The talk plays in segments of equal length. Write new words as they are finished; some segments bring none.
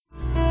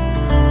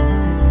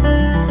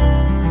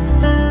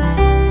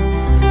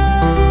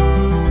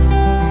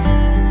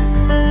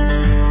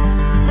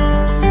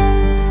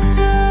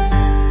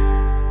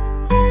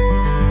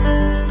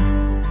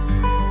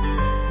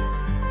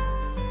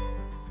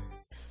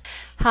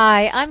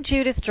Hi, I'm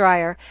Judith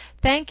Dreyer.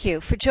 Thank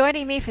you for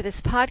joining me for this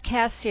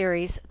podcast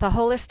series, The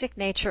Holistic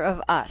Nature of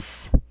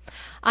Us.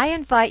 I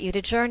invite you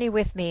to journey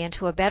with me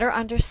into a better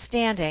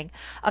understanding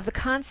of the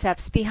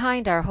concepts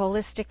behind our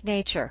holistic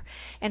nature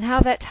and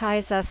how that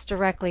ties us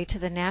directly to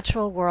the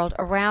natural world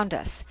around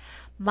us.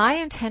 My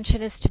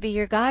intention is to be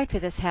your guide for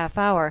this half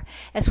hour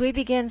as we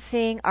begin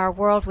seeing our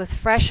world with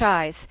fresh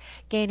eyes,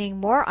 gaining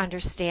more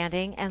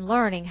understanding and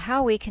learning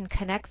how we can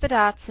connect the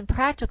dots in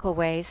practical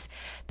ways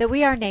that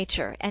we are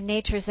nature and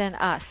nature's in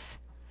us.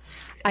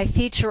 I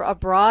feature a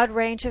broad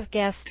range of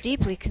guests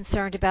deeply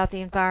concerned about the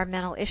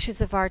environmental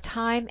issues of our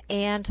time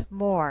and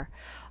more.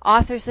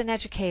 Authors and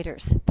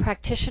educators,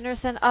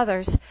 practitioners and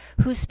others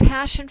whose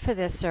passion for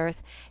this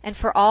earth and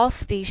for all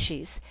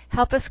species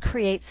help us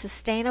create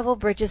sustainable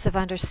bridges of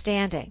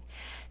understanding.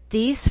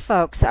 These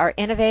folks are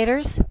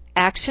innovators,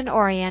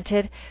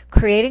 action-oriented,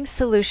 creating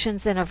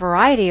solutions in a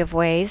variety of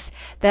ways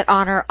that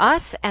honor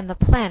us and the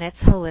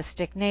planet's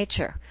holistic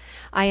nature.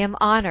 I am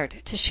honored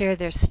to share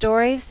their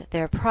stories,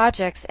 their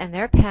projects, and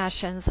their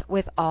passions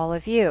with all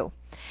of you.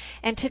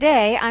 And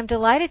today, I'm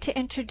delighted to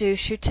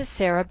introduce you to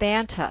Sarah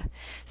Banta.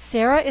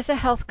 Sarah is a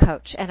health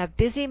coach and a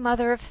busy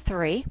mother of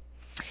three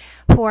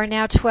who are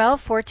now 12,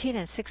 14,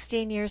 and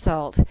 16 years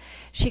old.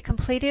 She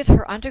completed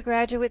her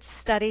undergraduate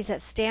studies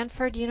at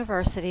Stanford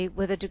University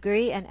with a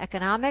degree in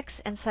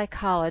economics and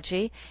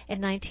psychology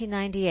in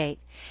 1998.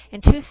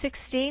 In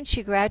 2016,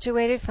 she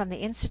graduated from the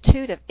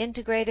Institute of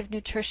Integrative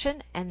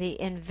Nutrition and the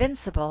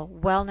Invincible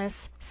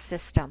Wellness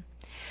System.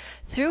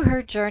 Through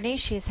her journey,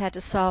 she has had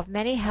to solve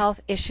many health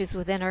issues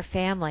within her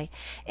family,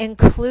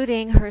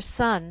 including her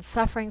son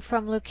suffering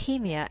from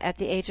leukemia at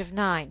the age of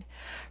 9,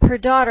 her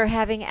daughter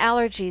having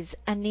allergies,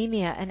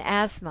 anemia, and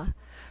asthma,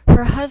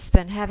 her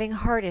husband having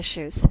heart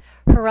issues,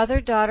 her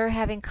other daughter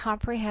having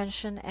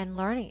comprehension and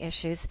learning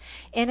issues,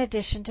 in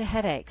addition to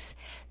headaches.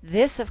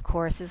 This, of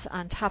course, is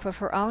on top of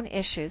her own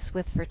issues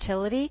with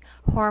fertility,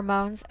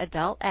 hormones,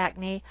 adult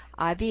acne,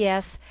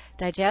 IBS,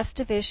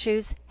 digestive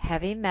issues,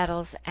 heavy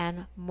metals,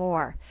 and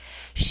more.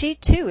 She,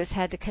 too, has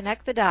had to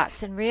connect the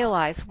dots and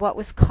realize what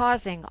was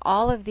causing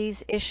all of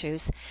these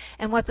issues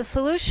and what the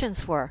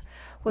solutions were,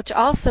 which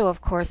also, of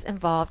course,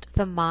 involved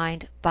the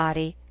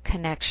mind-body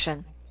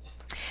connection.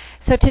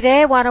 So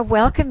today I want to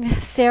welcome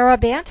Sarah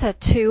Banta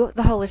to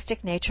The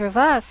Holistic Nature of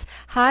Us.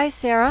 Hi,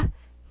 Sarah.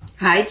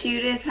 Hi,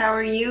 Judith. How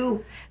are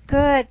you?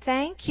 Good.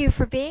 Thank you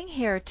for being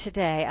here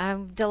today.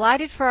 I'm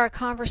delighted for our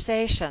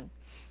conversation.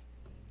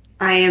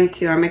 I am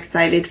too. I'm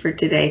excited for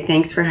today.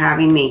 Thanks for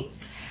having me.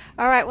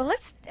 All right. Well,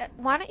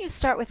 why don't you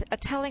start with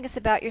telling us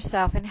about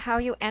yourself and how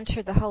you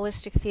entered the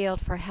holistic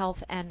field for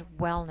health and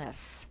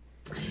wellness?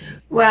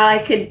 Well, I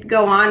could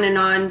go on and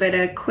on, but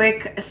a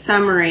quick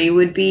summary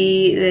would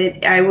be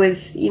that I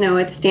was,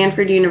 at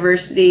Stanford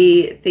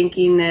University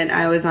thinking that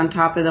I was on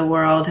top of the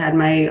world, had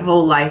my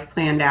whole life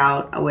planned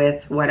out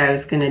with what I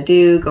was going to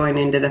do, going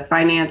into the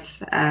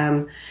finance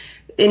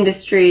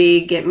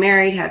industry, get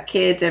married, have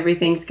kids,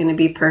 everything's going to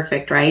be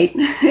perfect, right?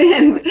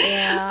 And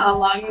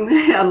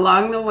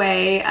along the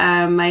way,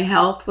 my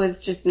health was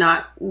just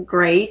not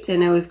great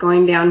and it was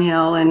going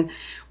downhill. And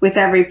with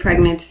every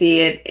pregnancy,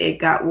 it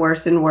got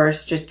worse and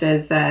worse just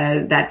as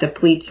that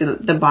depletes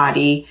the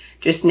body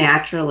just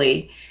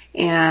naturally.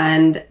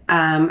 And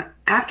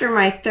after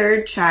my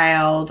third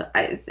child,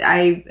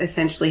 I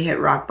essentially hit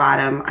rock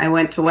bottom. I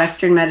went to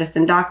Western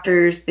medicine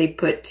doctors. They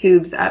put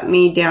tubes up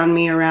me, down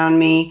me, around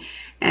me.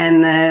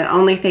 And the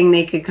only thing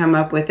they could come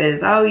up with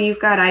is, oh, you've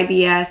got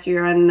IBS,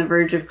 you're on the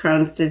verge of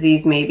Crohn's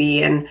disease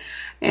maybe. And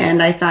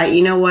I thought,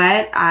 you know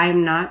what?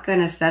 I'm not going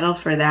to settle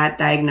for that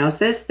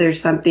diagnosis.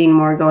 There's something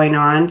more going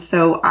on.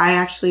 So I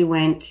actually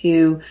went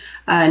to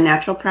a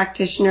natural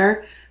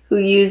practitioner who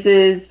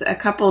uses a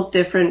couple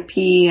different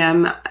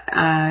PEMF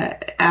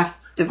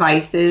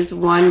devices,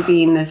 one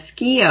being the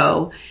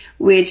SCIO,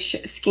 which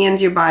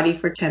scans your body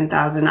for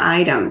 10,000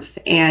 items,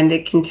 and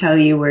it can tell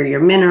you where your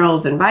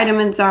minerals and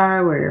vitamins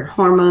are, where your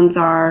hormones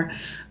are,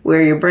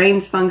 where your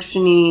brain's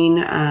functioning,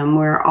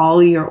 where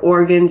all your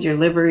organs, your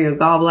liver, your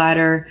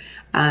gallbladder,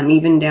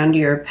 even down to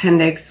your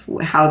appendix,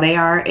 how they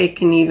are. It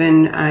can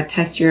even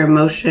test your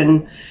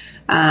emotion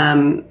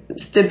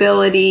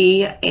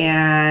stability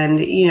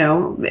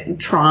and,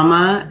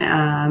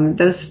 trauma,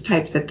 those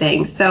types of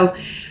things. So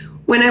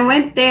when I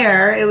went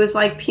there, it was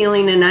like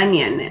peeling an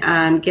onion.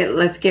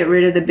 Let's get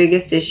rid of the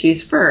biggest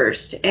issues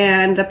first.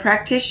 And the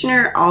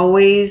practitioner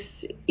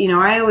always,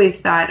 I always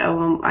thought,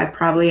 oh, I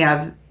probably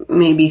have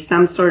maybe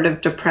some sort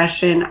of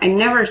depression.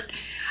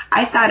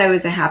 I thought I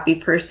was a happy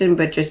person,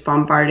 but just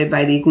bombarded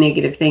by these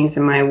negative things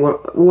in my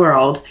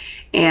world.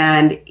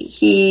 And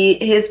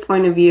his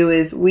point of view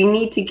is we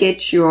need to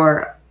get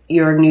your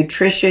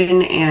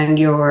nutrition and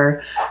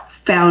your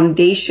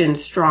foundation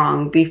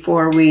strong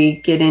before we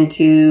get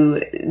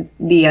into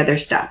the other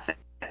stuff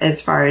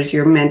as far as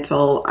your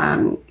mental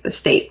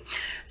state.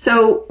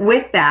 So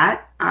with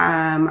that,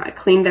 I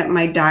cleaned up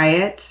my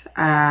diet,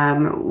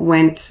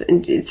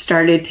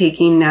 started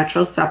taking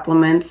natural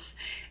supplements,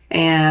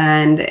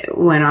 and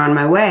went on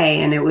my way.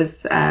 And it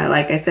was,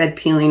 like I said,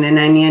 peeling an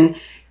onion.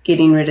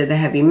 getting rid of the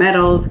heavy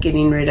metals,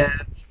 getting rid of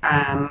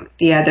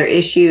the other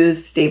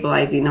issues,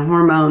 stabilizing the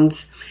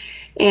hormones.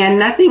 And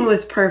nothing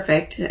was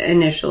perfect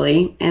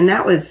initially. And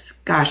that was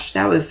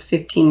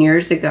 15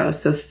 years ago.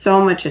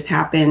 So much has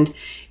happened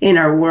in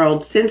our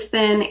world since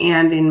then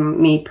and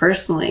in me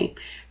personally.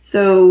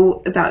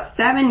 So about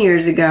 7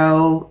 years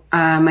ago,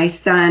 my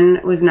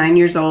son was 9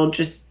 years old,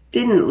 just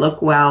didn't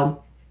look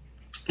well.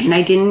 And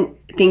I didn't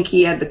think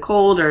he had the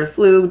cold or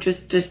flu,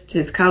 just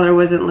his color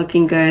wasn't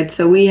looking good.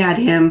 So we had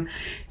him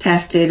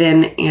tested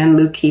and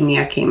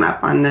leukemia came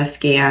up on the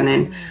scan.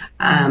 And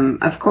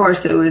of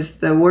course, it was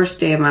the worst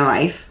day of my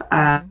life.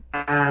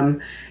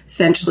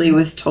 Essentially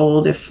was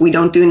told if we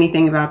don't do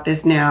anything about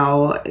this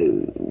now,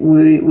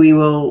 we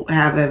will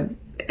have a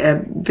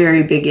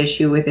very big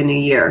issue within a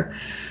year.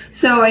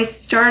 So I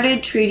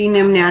started treating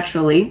him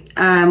naturally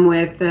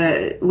with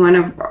one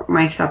of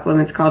my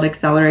supplements called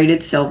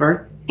Accelerated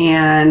Silver,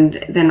 and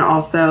then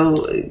also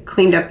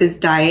cleaned up his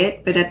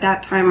diet. But at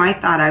that time, I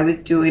thought I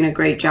was doing a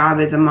great job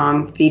as a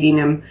mom, feeding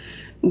him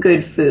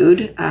good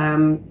food.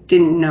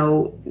 Didn't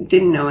know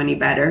any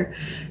better.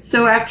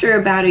 So after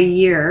about a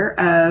year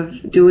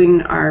of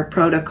doing our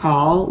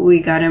protocol, we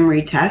got him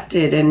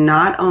retested, and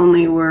not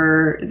only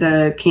were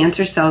the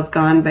cancer cells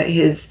gone, but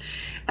his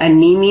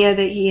anemia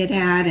that he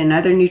had and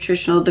other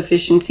nutritional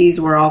deficiencies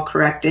were all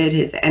corrected.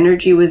 His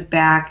energy was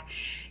back.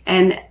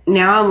 And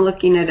now I'm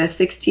looking at a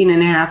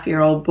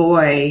 16-and-a-half-year-old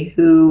boy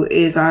who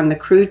is on the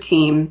crew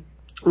team,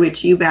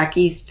 which you back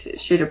east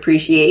should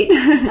appreciate.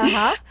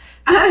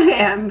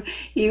 Uh-huh.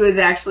 He was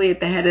actually at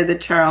the head of the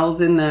Charles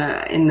in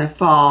the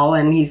fall,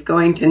 and he's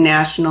going to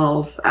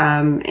nationals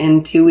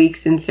in 2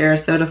 weeks in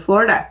Sarasota,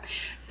 Florida.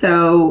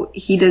 So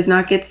he does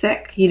not get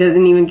sick. He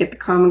doesn't even get the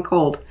common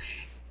cold.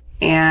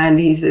 And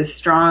he's as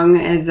strong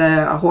as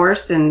a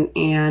horse,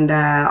 and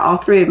all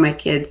three of my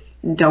kids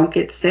don't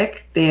get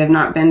sick. They have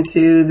not been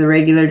to the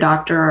regular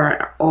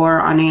doctor or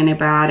on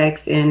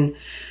antibiotics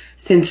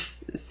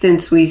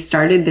since we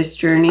started this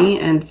journey,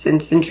 and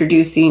since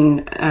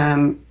introducing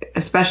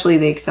especially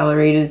the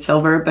Accelerated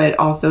Silver, but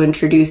also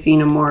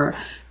introducing a more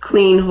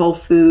clean whole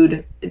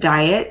food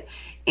diet.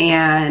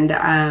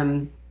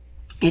 And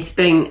it's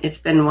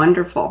been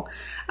wonderful.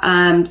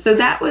 So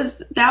that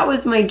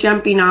was my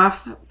jumping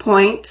off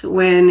point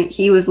when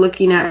he was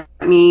looking at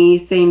me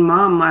saying,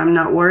 "Mom, I'm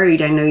not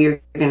worried. I know you're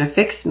going to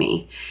fix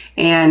me."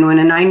 And when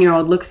a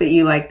 9-year-old looks at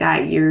you like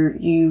that,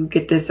 you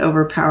get this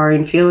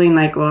overpowering feeling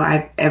like,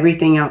 well,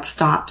 everything else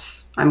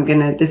stops.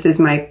 This is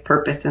my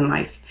purpose in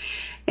life.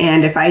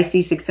 And if I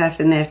see success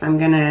in this, I'm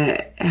going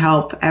to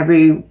help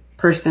every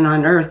person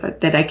on earth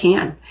that I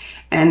can.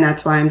 And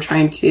that's why I'm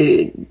trying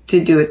to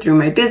do it through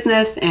my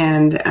business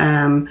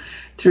and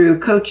through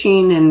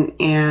coaching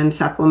and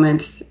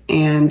supplements.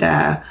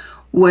 And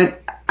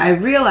what I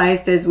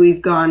realized as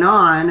we've gone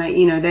on,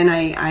 then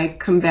I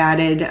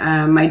combated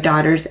my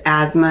daughter's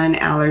asthma and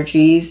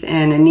allergies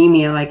and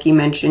anemia. Like you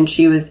mentioned,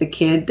 she was the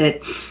kid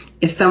that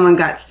if someone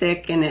got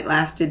sick and it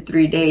lasted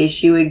 3 days,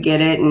 she would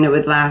get it and it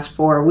would last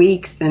 4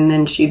 weeks, and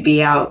then she'd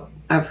be out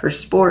of her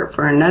sport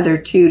for another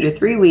 2 to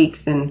 3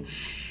 weeks. And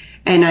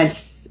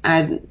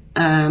I'd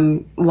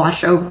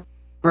watch over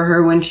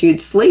her when she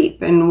would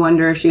sleep and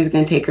wonder if she was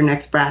going to take her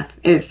next breath.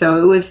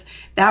 So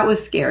that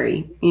was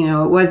scary.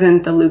 It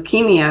wasn't the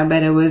leukemia,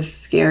 but it was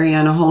scary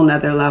on a whole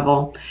nother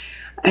level.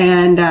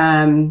 And,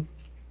 and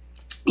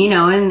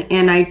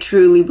I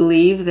truly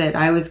believe that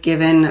I was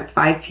given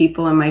 5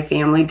 people in my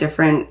family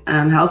different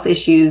health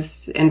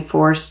issues and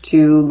forced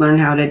to learn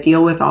how to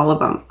deal with all of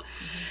them.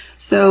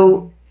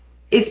 So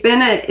it's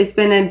been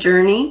a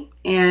journey.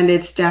 And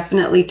it's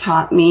definitely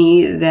taught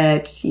me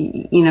that,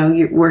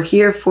 we're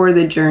here for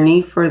the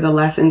journey, for the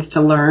lessons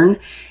to learn.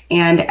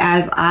 And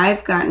as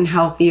I've gotten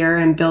healthier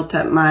and built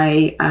up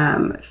my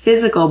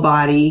physical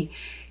body,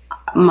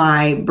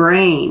 my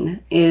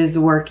brain is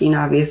working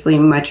obviously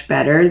much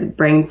better. The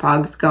brain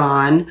fog's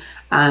gone.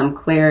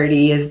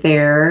 Clarity is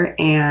there.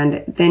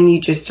 And then you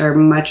just are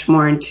much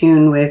more in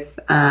tune with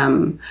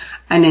an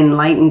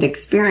enlightened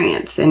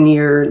experience, and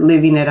you're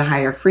living at a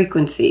higher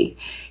frequency.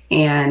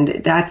 And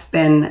that's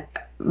been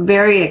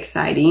very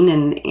exciting,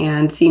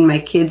 and seeing my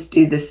kids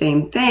do the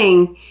same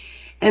thing.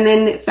 And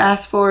then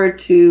fast forward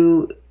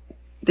to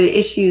the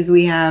issues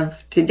we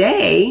have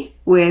today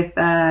with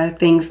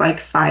things like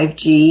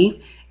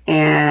 5G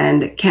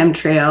and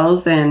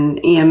chemtrails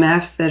and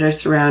EMFs that are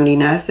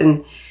surrounding us,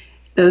 and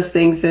those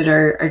things that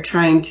are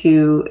trying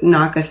to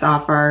knock us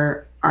off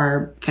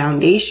our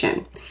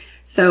foundation.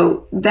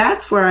 So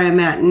that's where I'm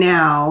at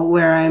now,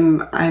 where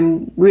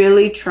I'm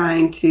really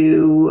trying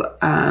to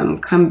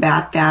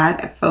combat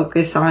that,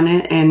 focus on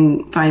it,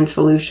 and find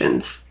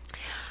solutions.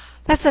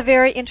 That's a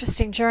very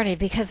interesting journey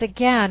because,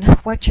 again,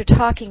 what you're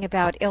talking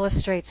about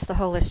illustrates the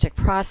holistic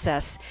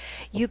process.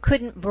 You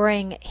couldn't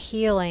bring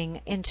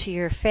healing into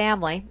your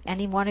family,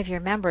 any one of your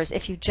members,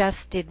 if you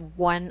just did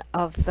one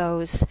of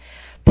those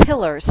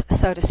pillars,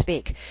 so to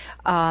speak,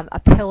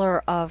 a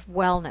pillar of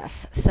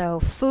wellness. So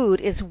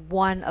food is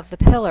one of the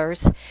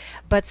pillars,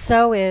 but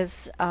so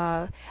is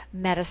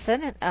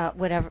medicine,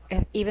 whatever,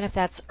 even if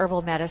that's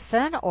herbal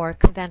medicine or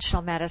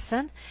conventional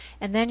medicine.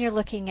 And then you're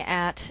looking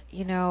at,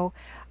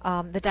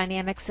 the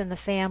dynamics in the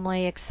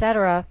family,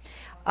 etc.,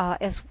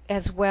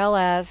 as well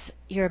as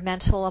your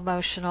mental,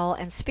 emotional,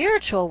 and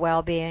spiritual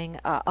well-being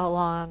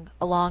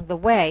along the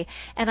way.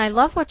 And I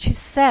love what you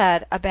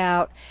said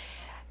about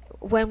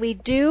when we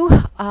do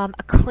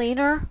a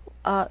cleaner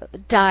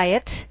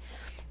diet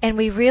and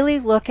we really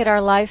look at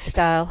our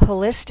lifestyle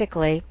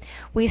holistically,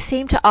 we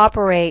seem to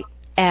operate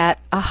at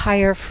a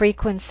higher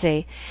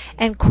frequency.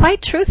 And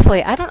quite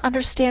truthfully, I don't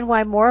understand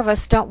why more of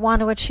us don't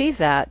want to achieve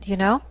that,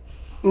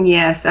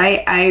 Yes,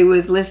 I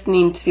was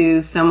listening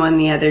to someone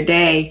the other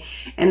day,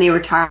 and they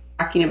were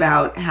talking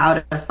about how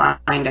to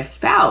find a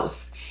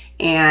spouse.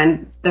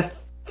 And the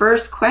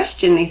first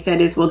question they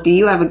said is, well, do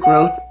you have a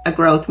growth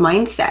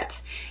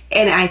mindset?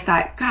 And I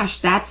thought, gosh,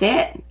 that's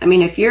it. I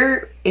mean, if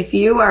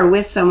you are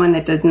with someone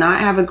that does not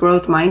have a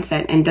growth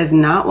mindset and does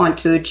not want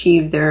to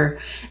achieve their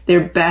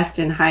best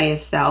and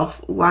highest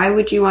self, why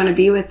would you want to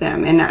be with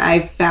them? And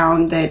I've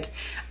found that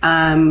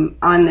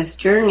on this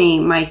journey,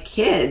 my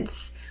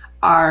kids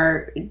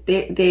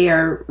they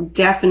are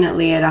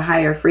definitely at a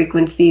higher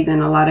frequency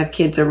than a lot of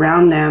kids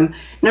around them.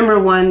 Number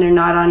one, they're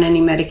not on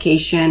any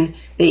medication.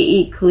 They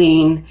eat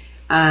clean.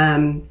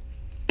 And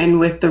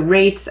with the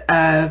rates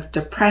of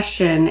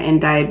depression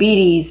and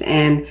diabetes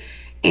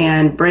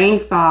and brain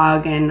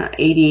fog and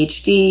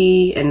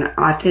ADHD and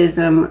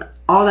autism,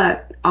 all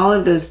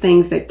of those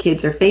things that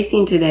kids are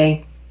facing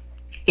today,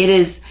 it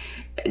is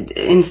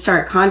in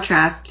stark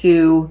contrast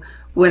to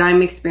what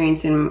I'm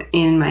experiencing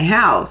in my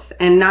house.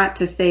 And not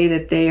to say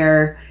that they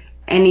are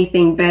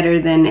anything better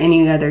than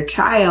any other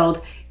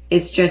child.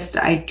 It's just,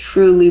 I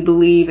truly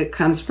believe it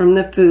comes from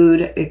the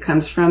food, it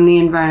comes from the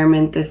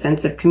environment, the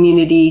sense of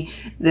community,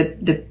 the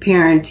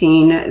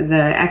parenting,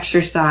 the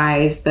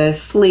exercise, the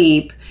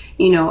sleep,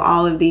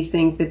 all of these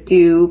things that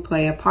do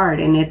play a part.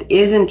 And it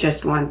isn't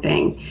just one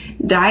thing.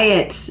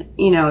 Diet,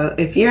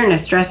 if you're in a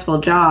stressful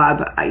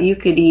job, you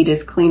could eat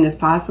as clean as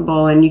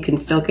possible and you can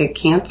still get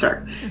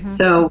cancer. Mm-hmm.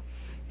 So,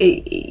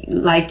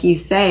 like you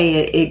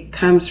say, it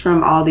comes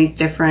from all these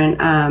different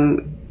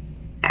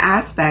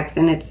aspects,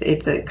 and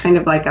it's a kind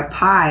of like a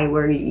pie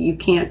where you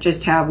can't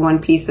just have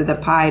one piece of the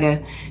pie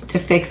to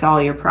fix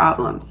all your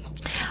problems.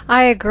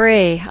 I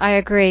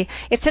agree.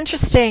 It's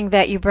interesting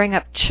that you bring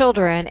up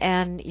children,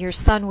 and your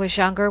son was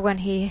younger when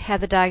he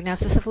had the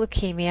diagnosis of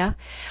leukemia.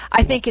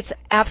 I think it's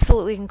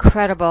absolutely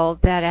incredible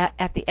that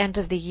at the end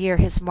of the year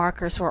his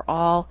markers were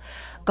all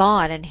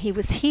gone and he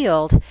was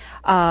healed.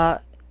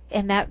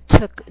 And that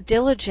took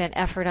diligent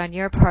effort on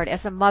your part.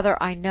 As a mother,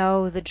 I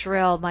know the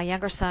drill. My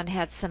younger son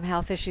had some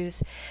health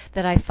issues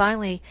that I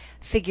finally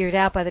figured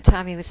out by the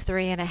time he was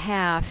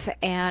 3.5,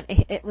 and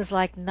it was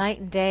like night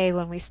and day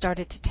when we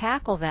started to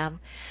tackle them.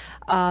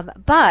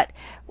 But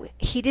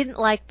he didn't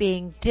like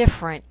being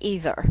different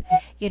either.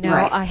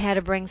 Right. I had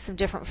to bring some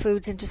different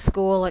foods into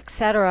school,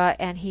 etc.,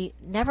 and he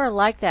never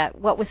liked that.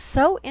 What was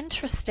so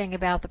interesting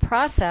about the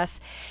process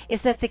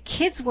is that the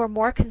kids were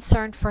more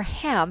concerned for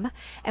him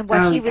and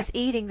what he was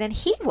eating than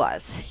he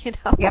was,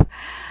 Yep.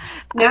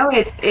 No,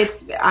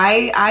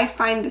 I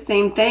find the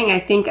same thing. I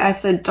think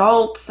us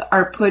adults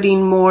are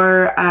putting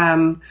more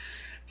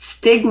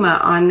stigma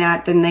on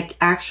that than the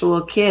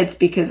actual kids,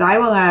 because I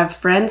will have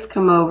friends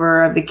come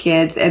over of the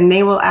kids and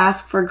they will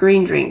ask for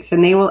green drinks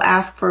and they will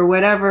ask for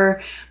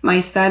whatever my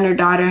son or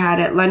daughter had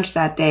at lunch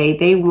that day.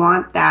 They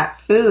want that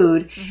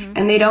food. Mm-hmm.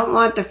 And they don't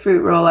want the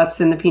fruit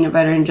roll-ups and the peanut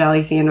butter and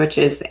jelly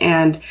sandwiches.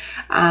 And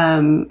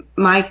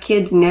my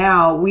kids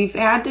now, we've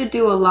had to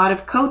do a lot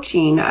of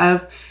coaching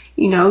of,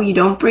 you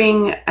don't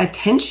bring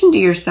attention to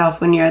yourself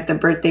when you're at the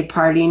birthday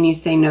party and you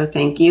say no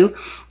thank you.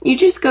 You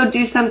just go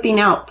do something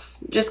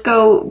else. Just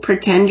go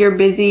pretend you're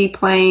busy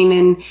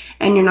playing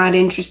and you're not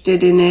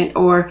interested in it,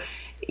 or,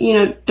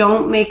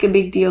 don't make a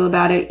big deal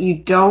about it. You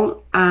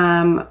don't,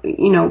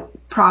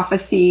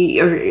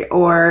 prophecy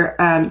or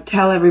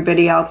tell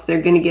everybody else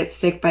they're going to get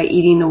sick by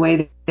eating the way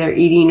that they're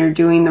eating or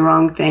doing the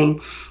wrong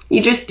thing.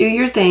 You just do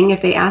your thing.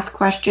 If they ask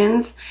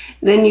questions,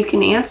 then you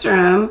can answer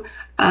them.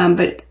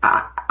 But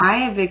I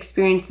have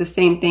experienced the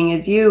same thing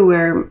as you,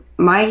 where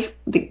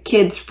the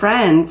kids'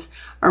 friends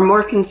are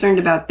more concerned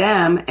about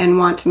them and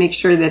want to make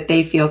sure that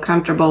they feel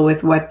comfortable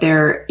with what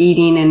they're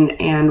eating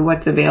and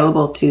what's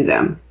available to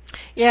them.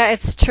 Yeah,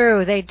 it's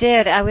true. They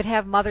did. I would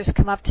have mothers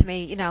come up to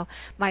me,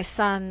 my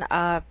son,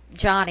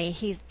 Johnny,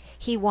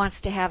 he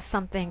wants to have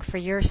something for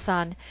your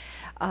son,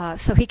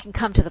 so he can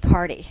come to the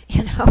party,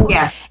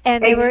 Yes.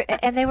 And they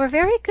were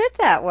very good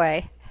that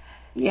way.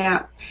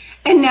 Yeah.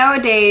 And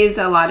nowadays,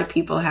 a lot of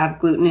people have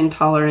gluten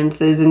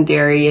intolerances and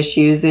dairy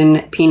issues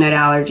and peanut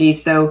allergies.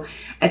 So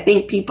I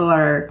think people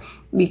are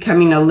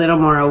becoming a little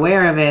more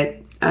aware of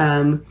it.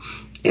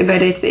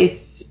 But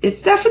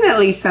it's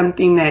definitely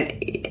something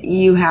that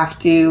you have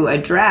to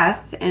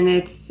address. And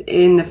it's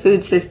in the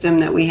food system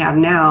that we have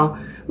now.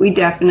 we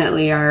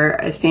definitely are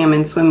a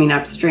salmon swimming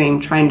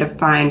upstream trying to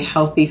find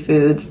healthy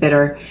foods that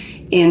are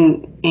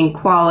in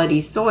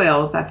quality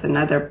soils. That's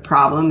another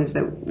problem, is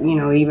that,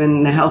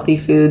 even the healthy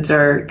foods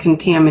are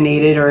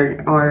contaminated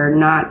or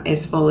not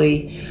as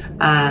fully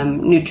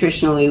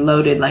nutritionally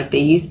loaded like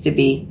they used to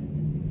be.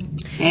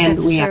 And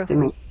That's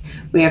true.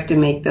 we have to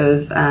make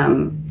those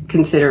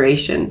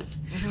considerations.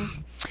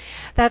 Mm-hmm.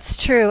 That's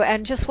true.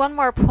 And just one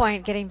more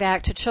point, getting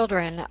back to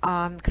children,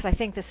 because I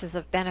think this is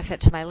of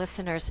benefit to my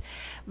listeners.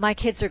 My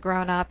kids are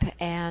grown up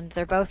and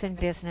they're both in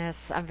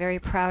business. I'm very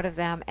proud of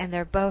them, and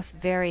they're both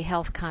very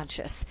health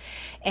conscious.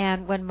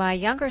 And when my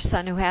younger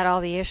son, who had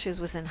all the issues,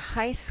 was in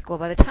high school,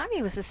 by the time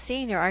he was a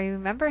senior, I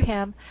remember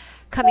him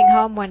coming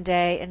home one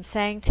day and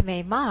saying to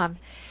me, "Mom,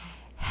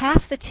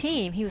 half the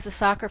team," he was a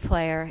soccer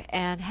player,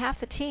 and half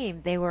the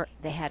team, they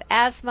had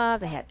asthma,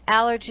 they had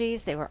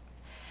allergies,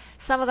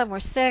 some of them were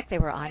sick, they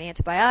were on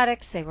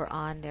antibiotics, they were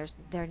on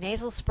their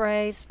nasal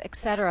sprays,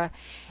 etc.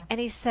 And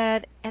he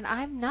said, and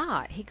I'm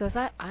not. He goes,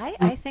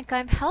 I think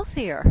I'm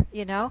healthier,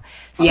 Yeah.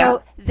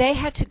 So they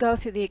had to go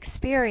through the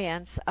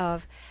experience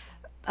of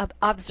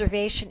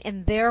observation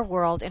in their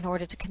world in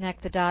order to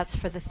connect the dots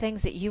for the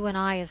things that you and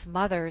I as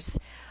mothers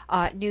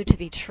knew to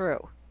be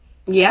true.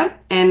 Yeah,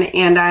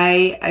 and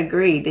I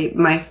agree.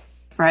 My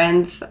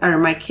friends or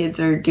my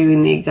kids are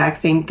doing the exact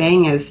same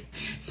thing,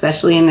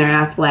 especially in their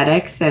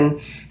athletics,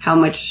 and how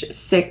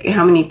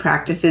many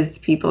practices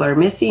people are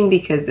missing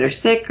because they're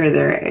sick or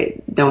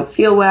they don't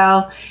feel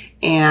well.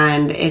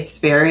 And it's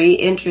very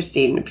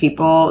interesting.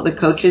 The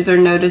coaches are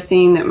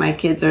noticing that my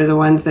kids are the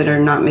ones that are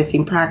not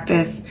missing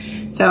practice.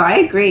 So I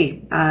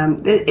agree.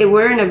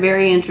 We're in a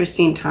very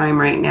interesting time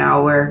right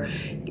now where,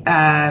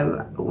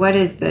 what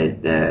is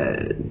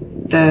the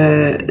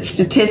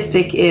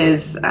statistic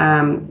is,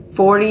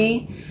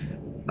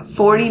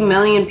 40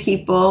 million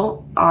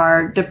people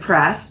are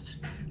depressed.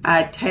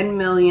 10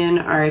 million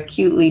are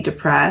acutely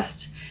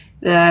depressed.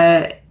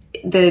 The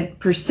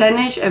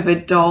percentage of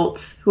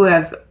adults who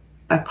have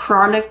a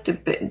chronic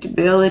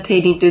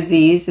debilitating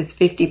disease is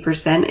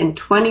 50%, and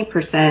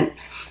 20%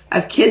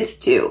 of kids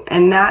do.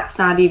 And that's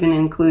not even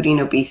including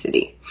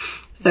obesity.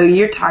 So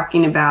you're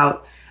talking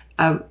about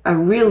a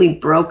really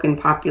broken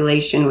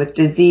population with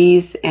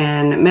disease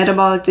and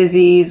metabolic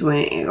disease,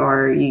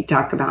 or you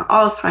talk about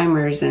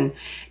Alzheimer's and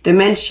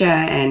dementia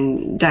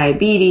and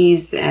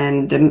diabetes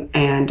and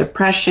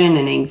depression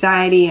and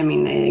anxiety. I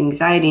mean, the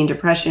anxiety and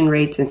depression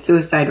rates and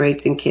suicide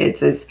rates in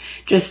kids is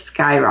just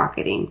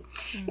skyrocketing.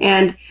 Mm-hmm.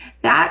 And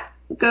that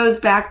goes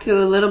back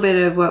to a little bit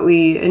of what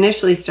we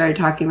initially started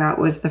talking about,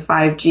 was the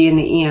 5G and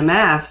the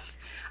EMFs.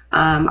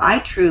 I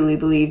truly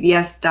believe,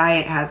 yes,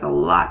 diet has a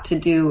lot to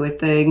do with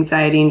the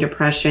anxiety and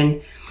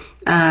depression,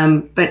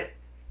 but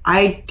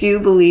I do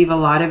believe a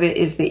lot of it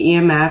is the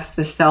EMFs,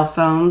 the cell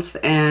phones,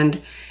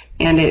 and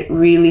it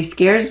really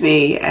scares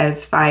me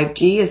as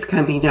 5G is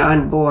coming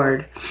on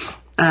board.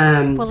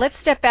 Well, let's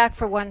step back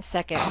for 1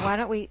 second. Why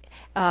don't we,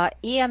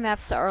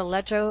 EMFs are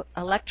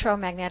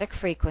electromagnetic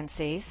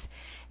frequencies,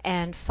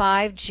 and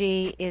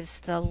 5G is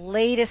the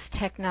latest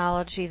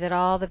technology that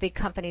all the big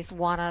companies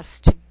want us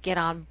to get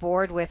on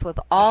board with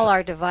all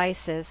our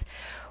devices,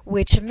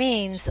 which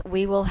means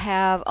we will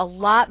have a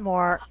lot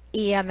more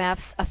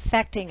EMFs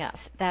affecting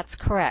us. That's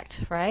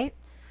correct, right?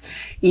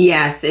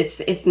 Yes,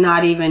 it's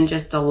not even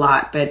just a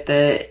lot, but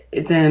the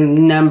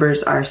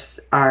numbers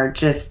are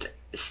just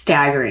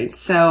staggering.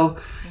 So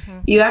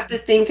you have to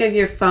think of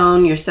your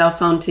cell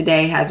phone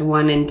today has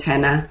one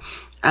antenna.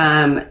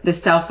 The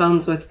cell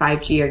phones with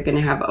 5G are going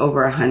to have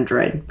over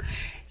 100.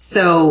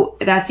 So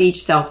that's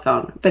each cell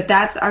phone. But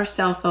our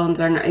cell phones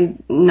are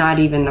not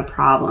even the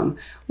problem.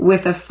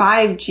 With a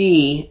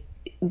 5G,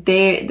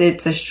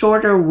 it's a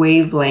shorter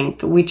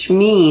wavelength, which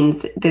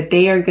means that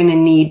they are going to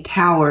need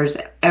towers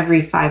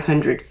every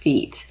 500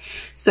 feet.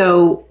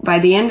 So by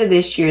the end of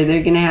this year,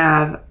 they're going to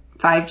have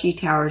 5G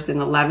towers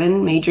in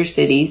 11 major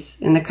cities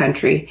in the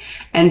country.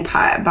 And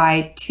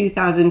by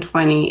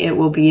 2020, it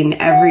will be in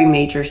every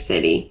major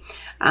city.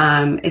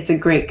 It's a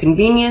great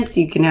convenience.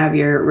 You can have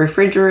your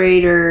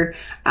refrigerator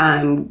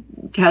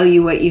tell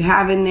you what you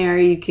have in there.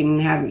 You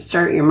can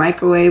start your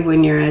microwave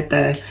when you're at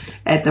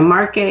the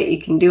market.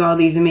 You can do all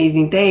these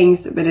amazing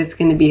things, but it's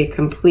going to be a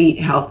complete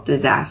health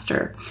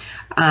disaster.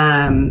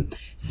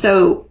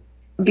 So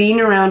being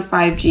around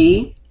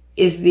 5G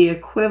is the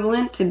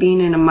equivalent to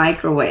being in a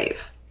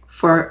microwave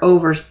for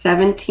over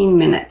 17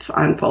 minutes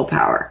on full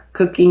power,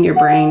 cooking your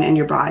brain and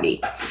your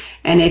body.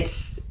 And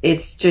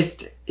it's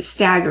just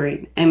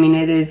staggering. I mean,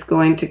 it is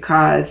going to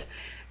cause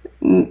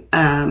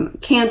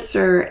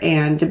cancer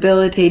and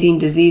debilitating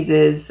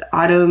diseases,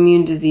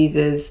 autoimmune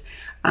diseases,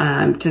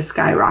 to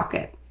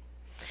skyrocket.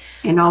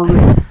 And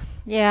all.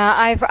 Yeah,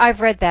 I've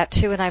read that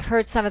too, and I've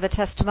heard some of the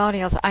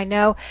testimonials. I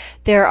know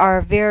there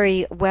are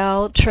very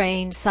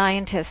well-trained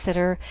scientists that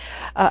are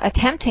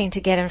attempting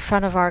to get in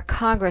front of our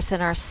Congress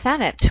and our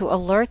Senate to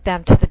alert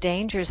them to the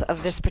dangers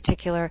of this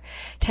particular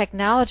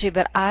technology.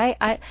 But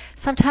I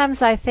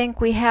sometimes I think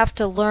we have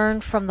to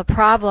learn from the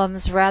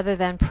problems rather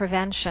than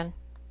prevention.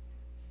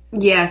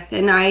 Yes,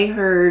 and I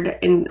heard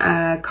in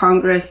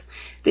Congress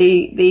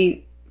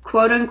They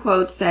quote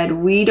unquote said,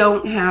 we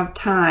don't have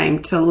time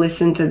to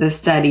listen to the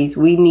studies.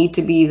 We need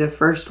to be the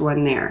first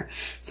one there.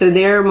 So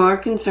they're more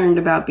concerned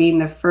about being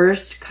the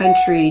first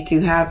country to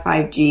have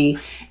 5G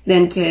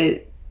than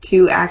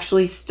to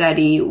actually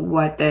study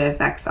what the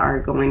effects are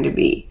going to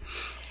be.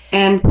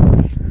 And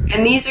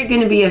these are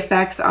going to be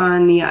effects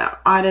on the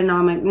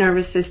autonomic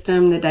nervous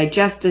system, the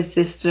digestive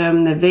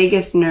system, the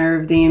vagus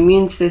nerve, the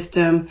immune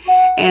system,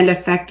 and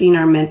affecting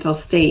our mental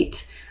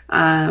state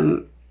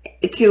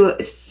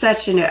to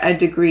such a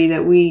degree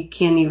that we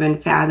can't even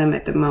fathom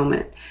at the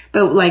moment.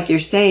 But like you're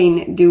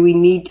saying, do we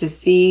need to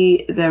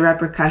see the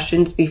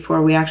repercussions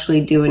before we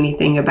actually do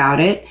anything about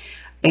it?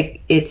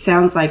 It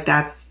sounds like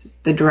that's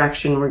the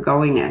direction we're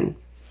going in.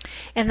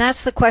 And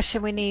that's the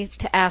question we need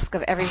to ask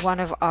of every one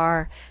of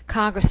our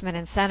congressmen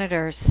and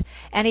senators,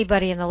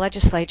 anybody in the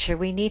legislature.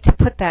 We need to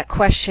put that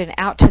question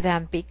out to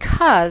them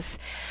because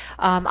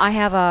I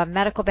have a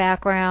medical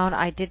background.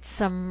 I did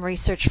some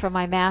research for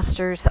my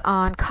master's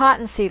on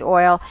cottonseed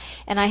oil,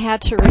 and I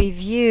had to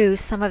review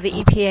some of the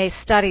EPA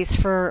studies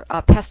for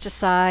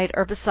pesticide,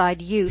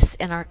 herbicide use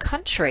in our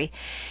country.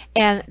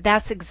 And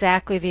that's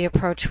exactly the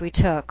approach we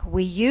took.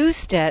 We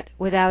used it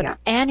without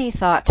any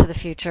thought to the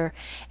future,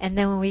 and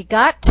then when we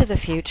got to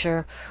the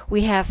future,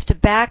 we have to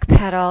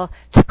backpedal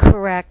to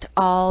correct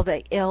all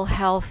the ill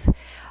health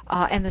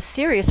and the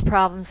serious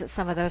problems that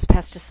some of those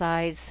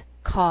pesticides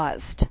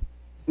caused.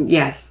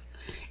 Yes,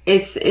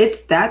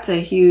 that's a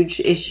huge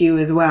issue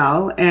as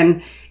well,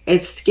 and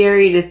it's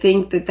scary to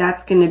think that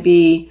that's going to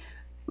be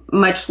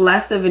much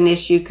less of an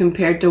issue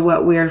compared to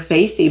what we're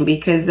facing,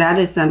 because that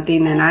is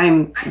something that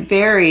I'm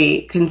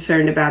very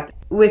concerned about.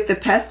 With the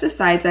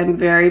pesticides, I'm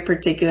very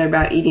particular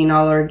about eating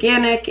all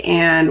organic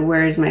and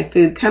where's my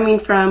food coming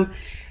from.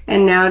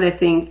 And now to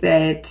think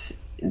that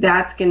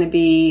that's going to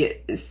be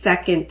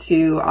second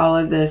to all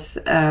of this,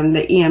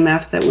 the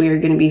EMFs that we are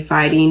going to be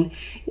fighting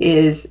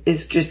is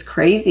just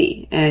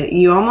crazy.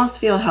 You almost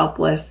feel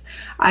helpless.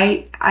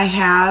 I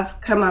have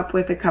come up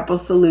with a couple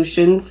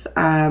solutions,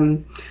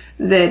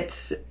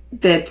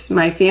 that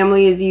my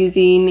family is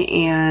using,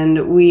 and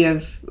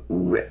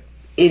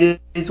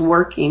it is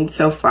working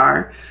so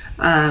far.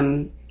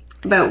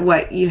 But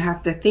what you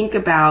have to think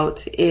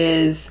about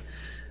is,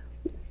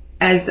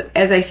 as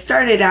I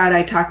started out,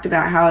 I talked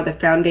about how the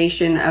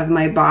foundation of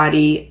my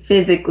body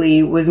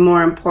physically was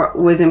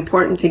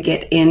important to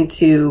get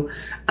into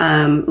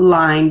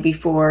line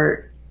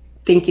before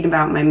thinking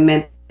about my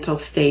mental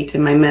state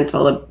and my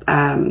mental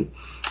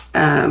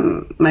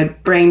my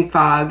brain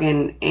fog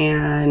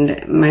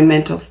and my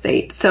mental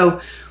state.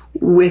 So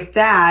with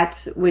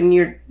that, when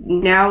you're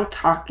now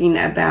talking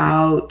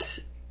about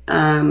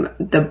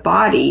the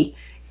body,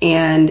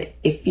 and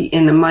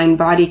in the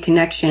mind-body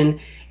connection,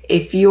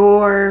 if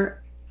you're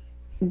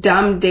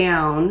dumbed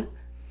down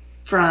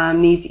from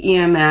these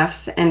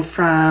EMFs and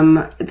from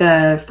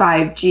the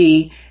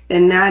 5G,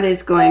 then that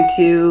is going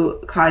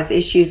to cause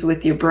issues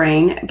with your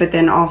brain, but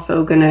then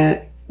also going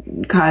to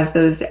cause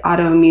those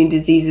autoimmune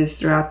diseases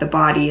throughout the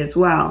body as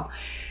well.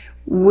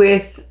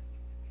 With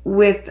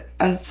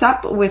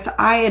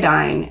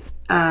iodine,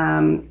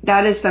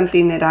 that is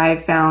something that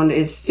I've found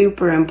is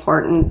super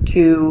important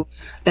to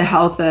the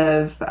health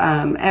of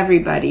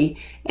everybody.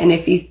 And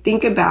if you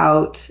think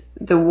about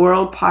the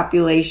world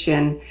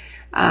population,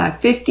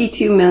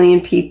 52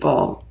 million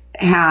people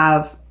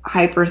have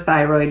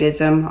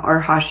hyperthyroidism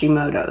or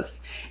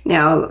Hashimoto's.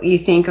 Now you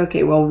think,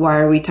 okay, well, why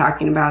are we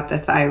talking about the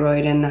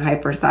thyroid and the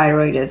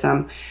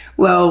hyperthyroidism?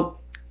 Well,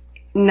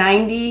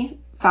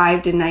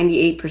 95 to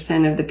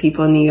 98% of the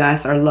people in the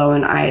U.S. are low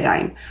in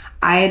iodine.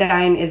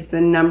 Iodine is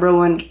the number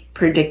one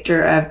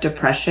predictor of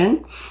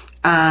depression.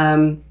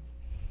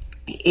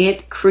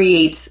 It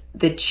creates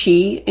the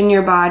chi in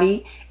your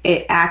body.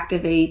 It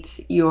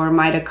activates your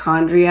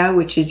mitochondria,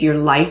 which is your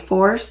life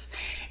force.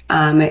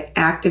 It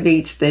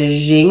activates the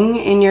Jing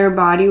in your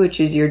body, which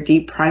is your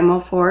deep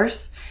primal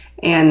force,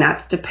 and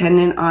that's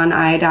dependent on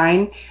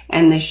iodine.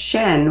 And the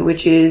Shen,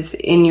 which is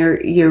in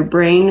your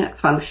brain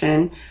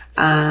function,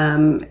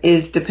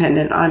 is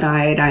dependent on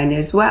iodine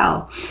as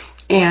well.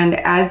 And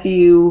as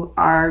you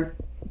are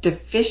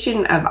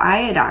deficient of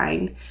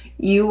iodine,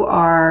 you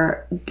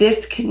are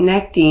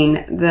disconnecting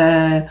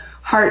the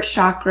heart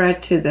chakra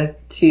to the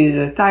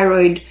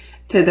thyroid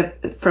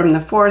from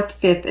the fourth,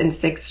 fifth, and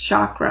sixth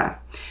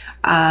chakra.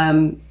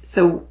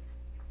 So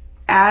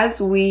as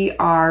we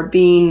are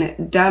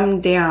being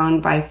dumbed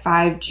down by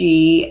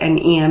 5G and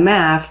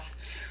EMFs,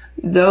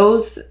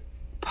 those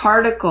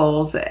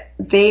particles,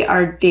 they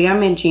are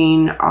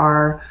damaging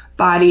our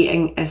body,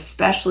 and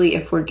especially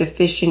if we're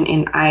deficient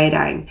in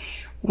iodine.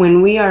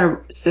 When we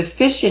are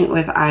sufficient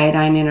with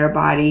iodine in our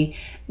body,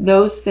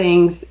 those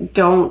things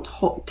don't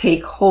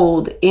take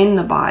hold in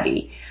the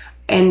body.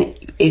 And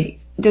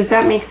does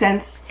that make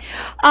sense?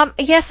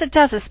 Yes, it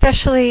does,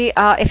 especially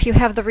if you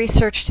have the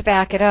research to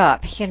back it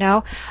up. You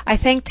know, I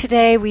think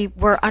today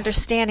we're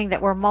understanding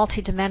that we're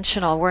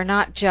multidimensional. We're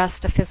not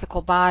just a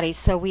physical body,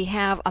 so we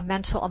have a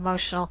mental,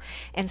 emotional,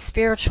 and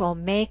spiritual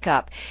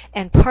makeup.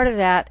 And part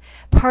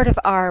of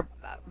our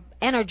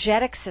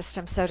energetic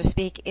system, so to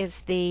speak, is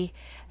the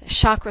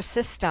chakra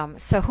system.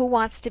 So who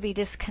wants to be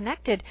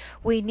disconnected?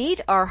 We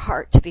need our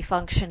heart to be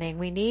functioning.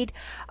 We need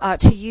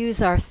to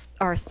use our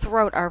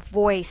throat, our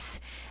voice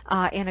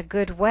in a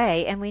good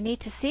way, and we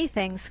need to see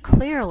things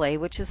clearly,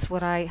 which is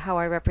how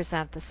I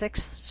represent the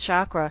sixth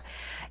chakra.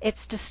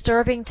 It's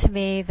disturbing to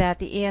me that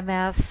the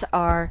EMFs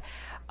are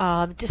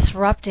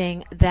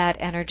disrupting that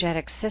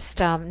energetic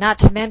system, not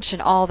to mention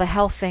all the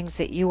health things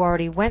that you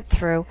already went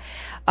through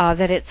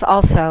that it's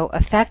also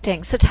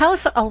affecting. So tell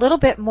us a little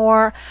bit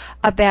more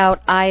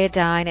about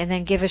iodine and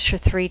then give us your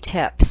 3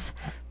 tips.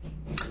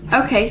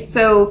 Okay,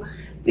 so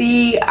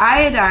the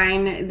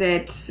iodine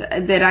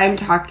that I'm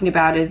talking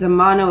about is a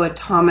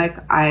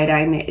monoatomic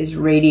iodine that is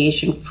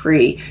radiation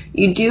free.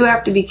 You do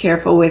have to be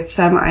careful with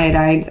some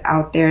iodines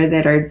out there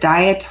that are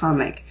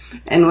diatomic.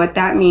 And what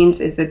that means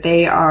is that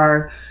they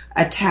are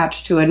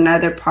attached to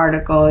another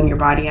particle and your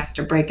body has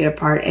to break it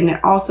apart. And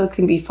it also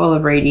can be full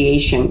of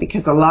radiation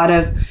because a lot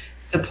of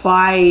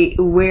supply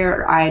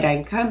where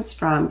iodine comes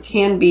from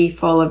can be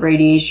full of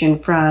radiation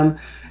from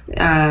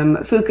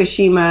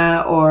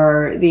Fukushima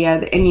or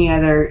any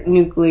other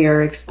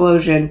nuclear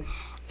explosion.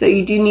 So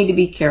you do need to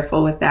be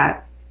careful with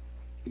that.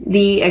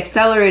 The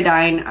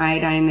acceleridine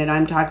iodine that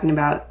I'm talking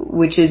about,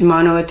 which is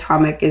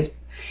monoatomic,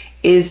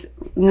 is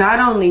not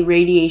only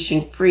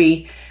radiation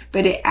free,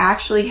 but it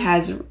actually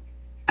has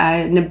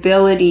an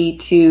ability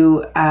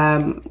to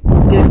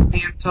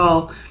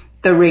dismantle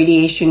the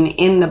radiation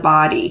in the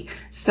body.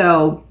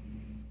 So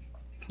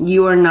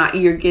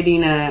you're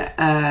getting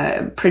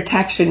a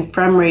protection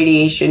from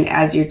radiation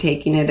as you're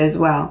taking it as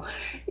well.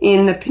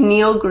 In the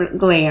pineal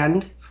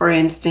gland, for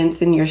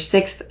instance, in your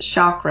 6th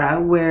chakra,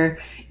 where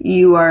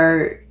you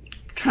are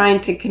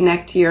trying to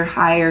connect to your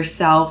higher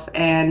self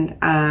and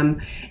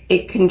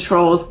it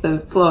controls the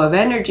flow of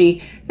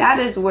energy, that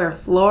is where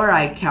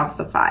fluoride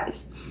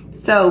calcifies.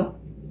 So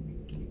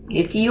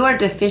if you are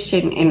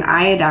deficient in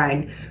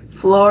iodine,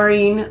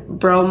 fluorine,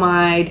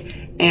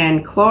 bromide,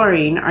 and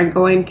chlorine are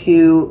going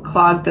to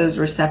clog those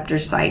receptor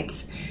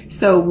sites.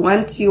 So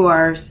once you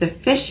are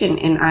sufficient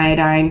in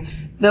iodine,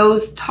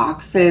 those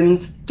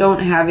toxins don't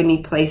have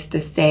any place to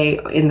stay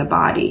in the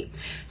body.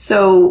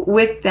 So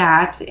with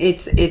that,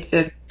 it's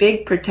a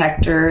big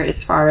protector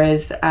as far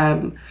as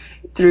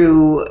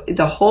through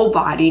the whole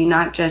body,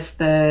 not just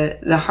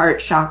the heart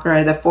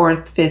chakra, the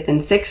 4th, 5th, and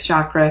 6th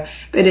chakra,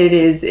 but it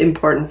is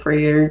important for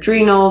your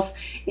adrenals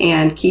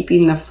and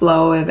keeping the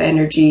flow of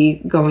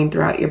energy going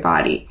throughout your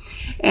body.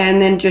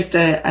 And then just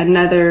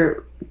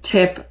another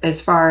tip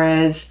as far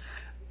as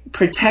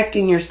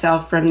protecting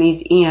yourself from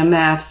these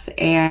EMFs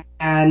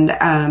and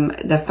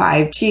the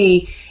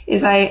 5G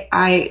is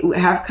I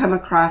have come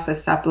across a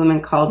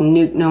supplement called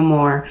Nuke No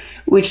More,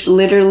 which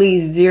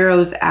literally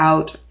zeroes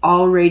out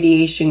all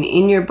radiation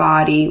in your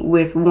body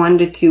with 1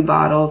 to 2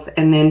 bottles,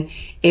 and then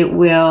it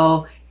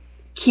will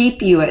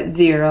keep you at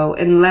 0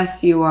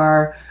 unless you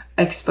are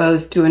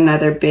exposed to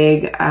another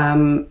big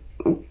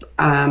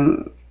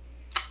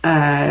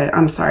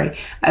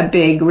a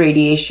big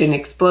radiation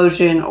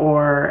explosion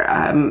or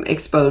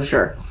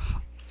exposure.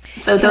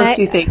 So those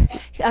 2 things.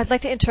 I'd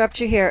like to interrupt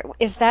you here.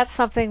 Is that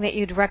something that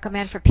you'd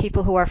recommend for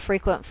people who are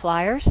frequent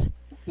flyers?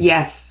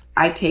 Yes,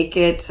 I take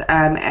it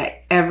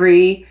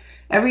every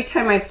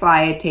time I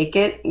fly, I take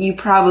it. You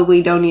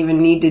probably don't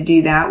even need to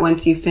do that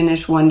once you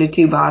finish 1 to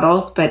 2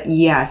 bottles, but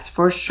yes,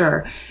 for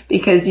sure.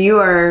 Because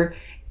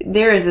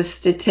there is a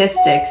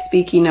statistic,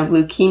 speaking of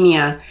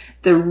leukemia,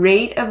 the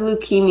rate of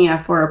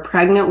leukemia for a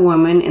pregnant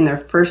woman in their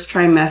first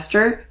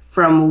trimester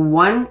from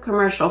 1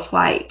 commercial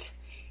flight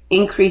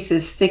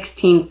increases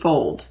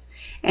 16-fold.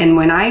 And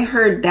when I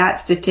heard that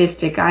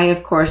statistic, I,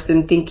 of course,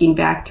 am thinking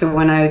back to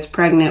when I was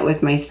pregnant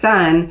with my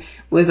son.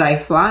 Was I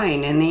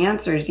flying? And the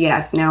answer is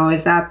yes. Now,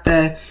 was that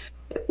the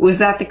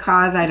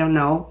cause? I don't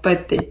know.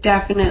 But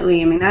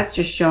definitely, I mean, that's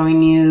just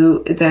showing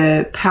you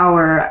the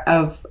power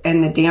of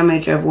and the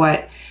damage of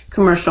what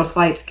commercial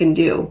flights can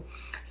do.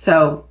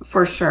 So,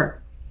 for sure.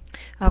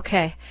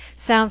 Okay.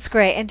 Sounds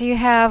great. And do you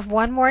have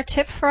one more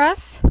tip for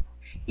us?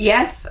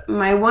 Yes,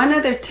 my one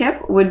other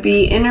tip would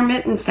be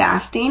intermittent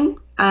fasting.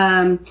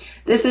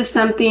 This is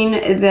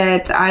something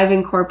that I've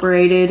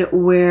incorporated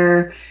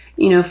where,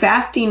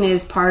 fasting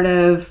is part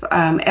of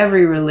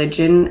every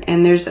religion,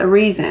 and there's a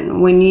reason.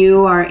 When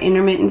you are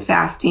intermittent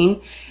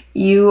fasting,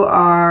 you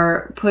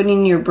are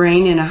putting your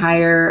brain in a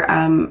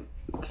higher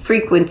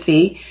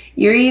frequency.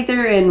 You're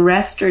either in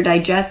rest or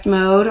digest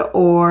mode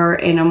or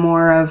in a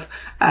more of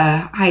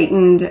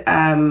heightened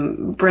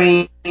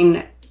brain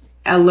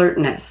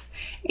alertness.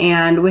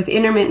 And with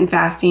intermittent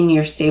fasting,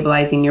 you're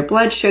stabilizing your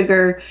blood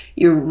sugar,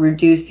 you're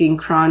reducing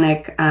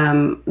chronic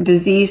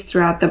disease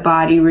throughout the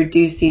body,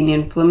 reducing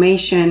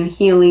inflammation,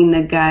 healing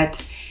the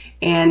gut,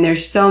 and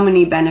there's so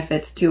many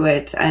benefits to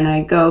it. And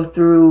I go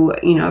through,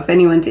 if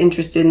anyone's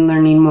interested in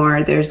learning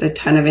more, there's a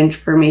ton of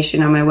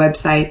information on my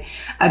website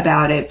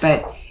about it,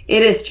 but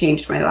it has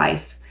changed my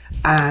life.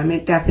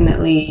 It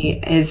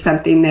definitely is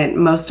something that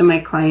most of my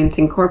clients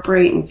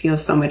incorporate and feel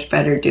so much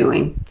better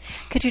doing.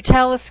 Could you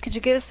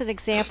give us an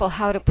example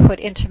how to put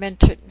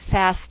intermittent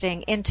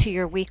fasting into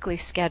your weekly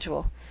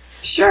schedule?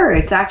 Sure,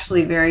 it's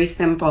actually very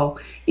simple.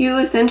 You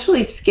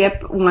essentially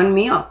skip one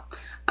meal.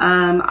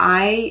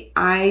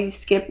 I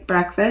skip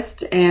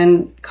breakfast,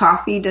 and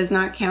coffee does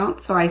not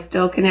count, so I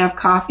still can have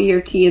coffee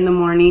or tea in the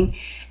morning,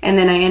 and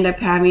then I end up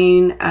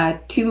having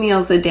 2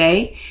 meals a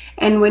day.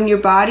 And when your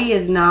body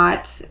is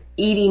not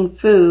eating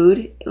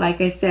food,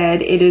 like I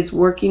said, it is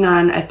working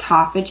on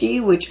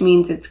autophagy, which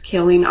means it's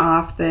killing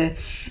off the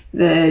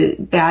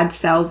bad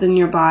cells in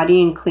your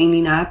body and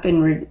cleaning up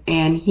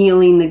and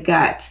healing the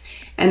gut.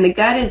 And the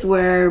gut is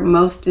where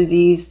most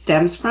disease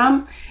stems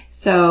from.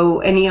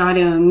 So any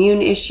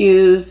autoimmune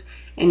issues,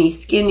 any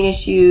skin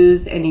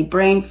issues, any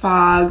brain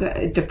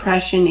fog,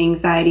 depression,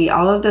 anxiety,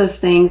 all of those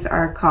things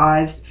are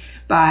caused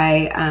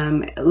by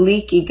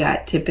leaky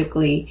gut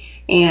typically.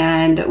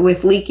 And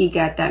with leaky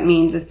gut, that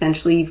means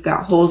essentially you've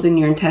got holes in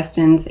your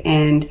intestines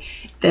and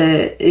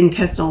the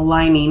intestinal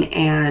lining,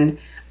 and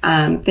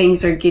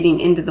things are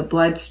getting into the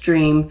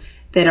bloodstream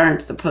that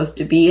aren't supposed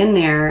to be in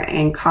there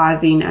and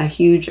causing a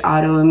huge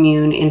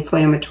autoimmune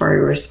inflammatory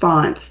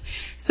response.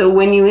 So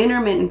when you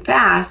intermittent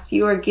fast,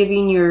 you are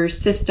giving your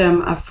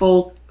system a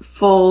full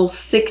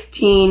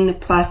 16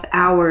 plus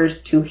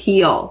hours to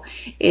heal.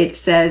 It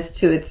says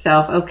to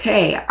itself,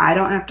 okay, I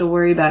don't have to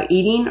worry about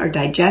eating or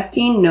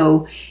digesting.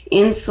 No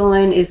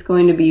insulin is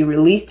going to be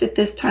released at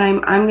this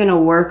time. I'm going to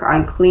work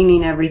on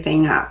cleaning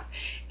everything up.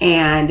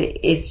 And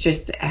it's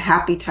just a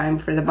happy time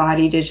for the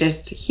body to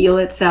just heal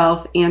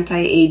itself,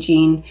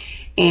 anti-aging,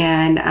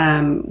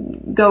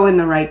 and go in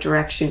the right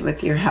direction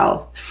with your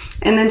health.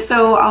 And then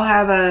so I'll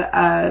have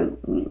a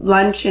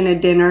lunch and a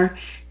dinner.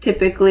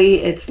 Typically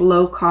it's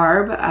low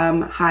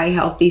carb, high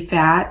healthy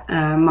fat,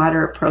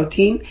 moderate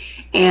protein.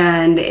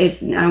 And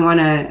I want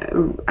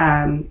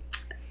to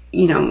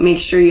make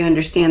sure you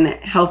understand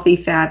that healthy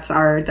fats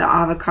are the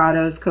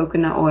avocados,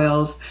 coconut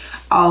oils,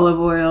 olive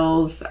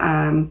oils,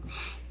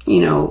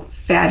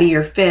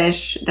 fattier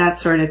fish, that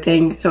sort of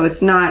thing. So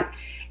it's not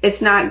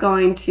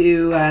going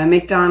to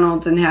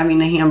McDonald's and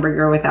having a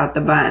hamburger without the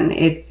bun.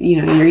 It's,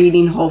 you're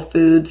eating whole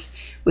foods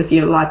with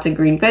lots of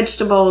green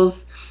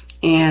vegetables.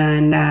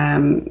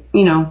 And,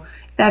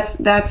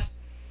 that's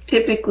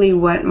typically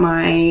what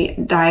my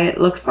diet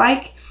looks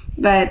like.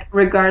 But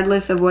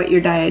regardless of what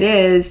your diet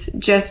is,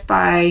 just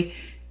by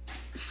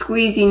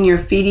squeezing your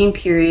feeding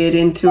period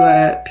into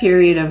a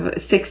period of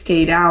 6 to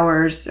 8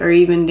 hours or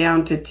even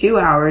down to 2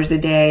 hours a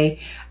day,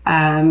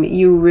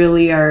 you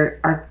really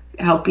are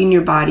helping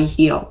your body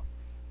heal.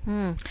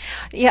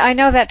 Yeah, I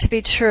know that to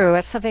be true.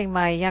 It's something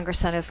my younger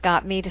son has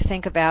got me to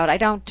think about. I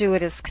don't do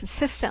it as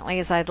consistently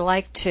as I'd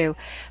like to,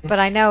 but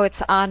I know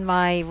it's on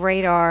my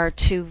radar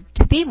to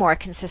be more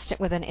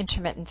consistent with an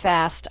intermittent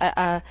fast.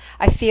 I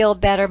feel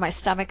better, my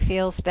stomach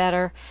feels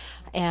better,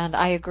 and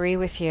I agree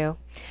with you.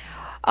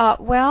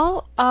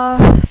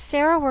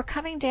 Sarah, we're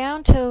coming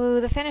down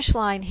to the finish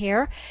line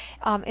here.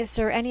 Is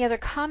there any other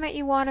comment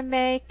you want to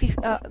make?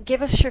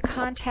 Give us your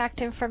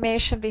contact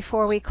information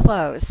before we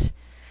close.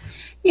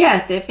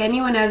 Yes, if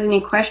anyone has any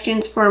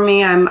questions for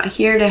me, I'm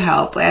here to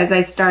help. As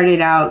I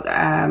started out,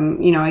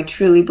 I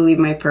truly believe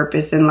my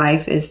purpose in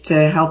life is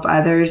to help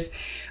others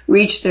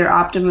reach their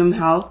optimum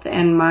health.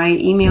 And my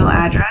email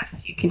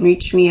address, you can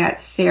reach me at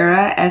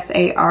Sarah,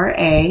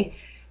 SARA,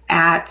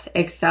 at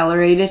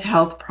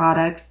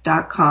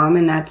acceleratedhealthproducts.com,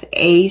 and that's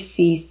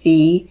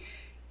ACCELERATED,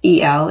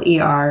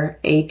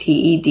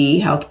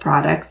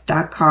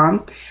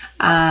 healthproducts.com.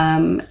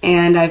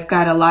 And I've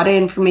got a lot of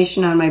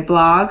information on my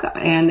blog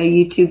and a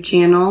YouTube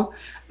channel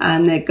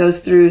that goes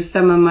through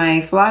some of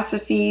my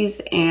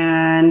philosophies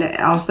and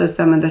also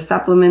some of the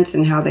supplements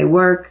and how they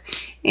work,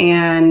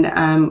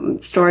 and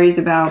stories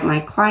about my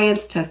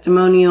clients,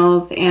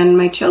 testimonials, and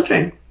my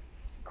children.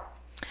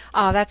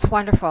 Oh, that's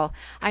wonderful.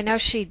 I know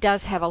she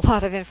does have a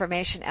lot of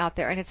information out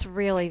there, and it's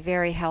really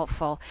very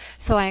helpful.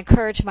 So I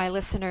encourage my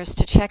listeners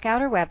to check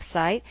out her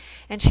website.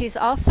 And she's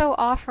also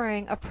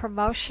offering a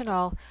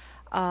promotional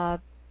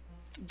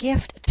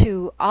gift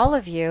to all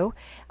of you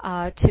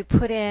to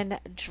put in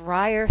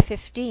Dryer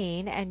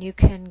 15, and you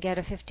can get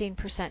a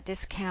 15%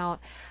 discount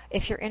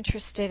if you're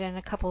interested in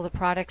a couple of the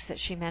products that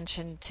she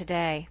mentioned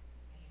today.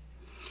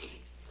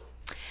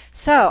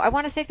 So I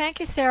want to say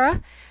thank you,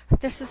 Sarah.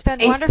 This has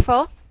been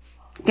wonderful.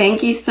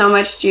 Thank you so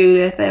much,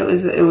 Judith.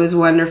 It was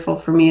wonderful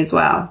for me as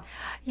well.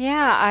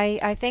 Yeah,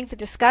 I think the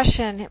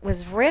discussion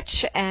was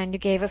rich, and you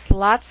gave us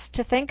lots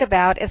to think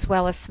about as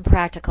well as some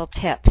practical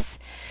tips.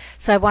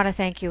 So I want to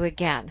thank you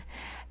again.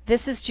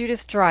 This is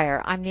Judith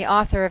Dryer. I'm the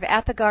author of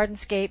At the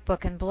Garden's Gate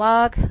book and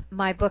blog.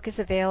 My book is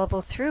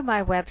available through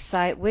my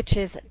website, which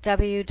is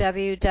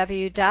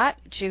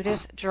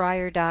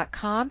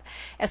www.judithdryer.com,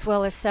 as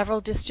well as several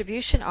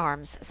distribution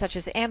arms such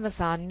as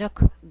Amazon,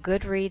 Nook,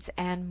 Goodreads,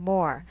 and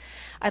more.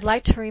 I'd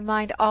like to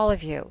remind all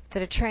of you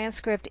that a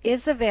transcript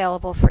is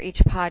available for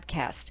each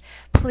podcast.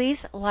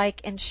 Please like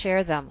and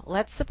share them.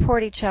 Let's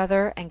support each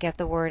other and get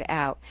the word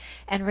out.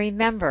 And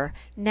remember,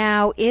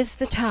 now is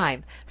the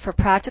time for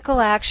practical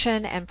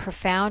action and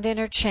profound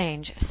inner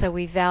change so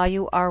we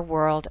value our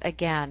world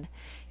again.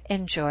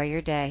 Enjoy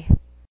your day.